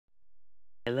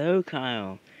Hello,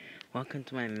 Kyle. Welcome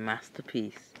to my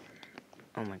masterpiece.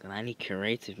 Oh my god, I need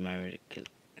creative mode.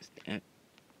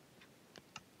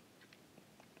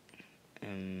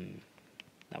 Um,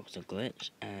 that was a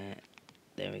glitch.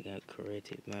 There we go,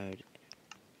 creative mode.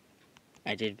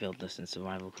 I did build this in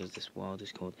survival because this world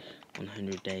is called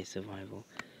 100 Days Survival.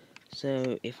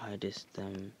 So if I just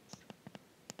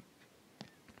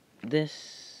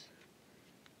this,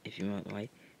 if you want the way,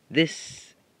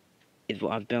 this is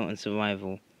what I've built in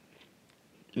survival,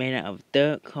 made out of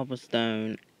dirt,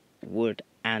 cobblestone, wood,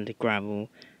 and gravel,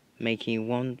 making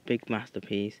one big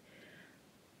masterpiece.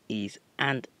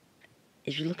 And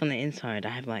if you look on the inside, I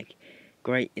have like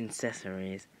great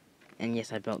accessories. And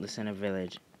yes, I built this in a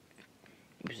village.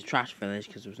 It was a trash village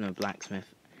because there was no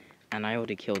blacksmith. And I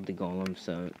already killed the golem,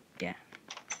 so yeah.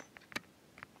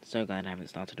 So glad I haven't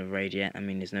started a raid yet. I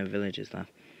mean, there's no villagers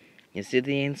left. You see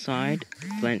the inside,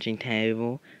 flinching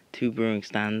table, 2 brewing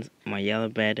stands, my yellow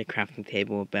bed, a crafting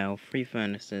table, a bell, 3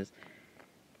 furnaces,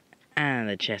 and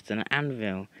a chest and an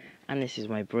anvil. And this is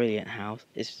my brilliant house.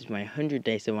 This is my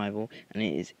 100-day survival, and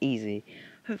it is easy.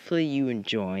 Hopefully you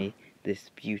enjoy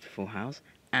this beautiful house.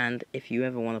 And if you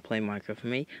ever want to play Minecraft with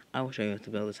me, I will show you how to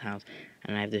build this house.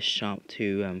 And I have this sharp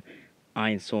 2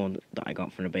 iron sword that I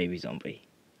got from the baby zombie.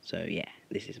 So yeah,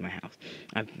 this is my house.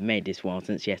 I've made this world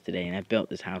since yesterday, and I built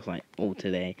this house like all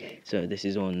today. So this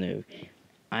is all new.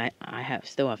 I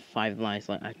still have 5 lives.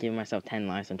 Like I've given myself 10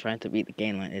 lives. I'm trying to beat the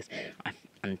game like this.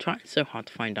 I'm trying so hard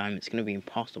to find diamonds. It's gonna be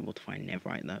impossible to find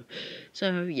netherite though.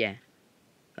 So yeah,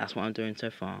 that's what I'm doing so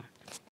far.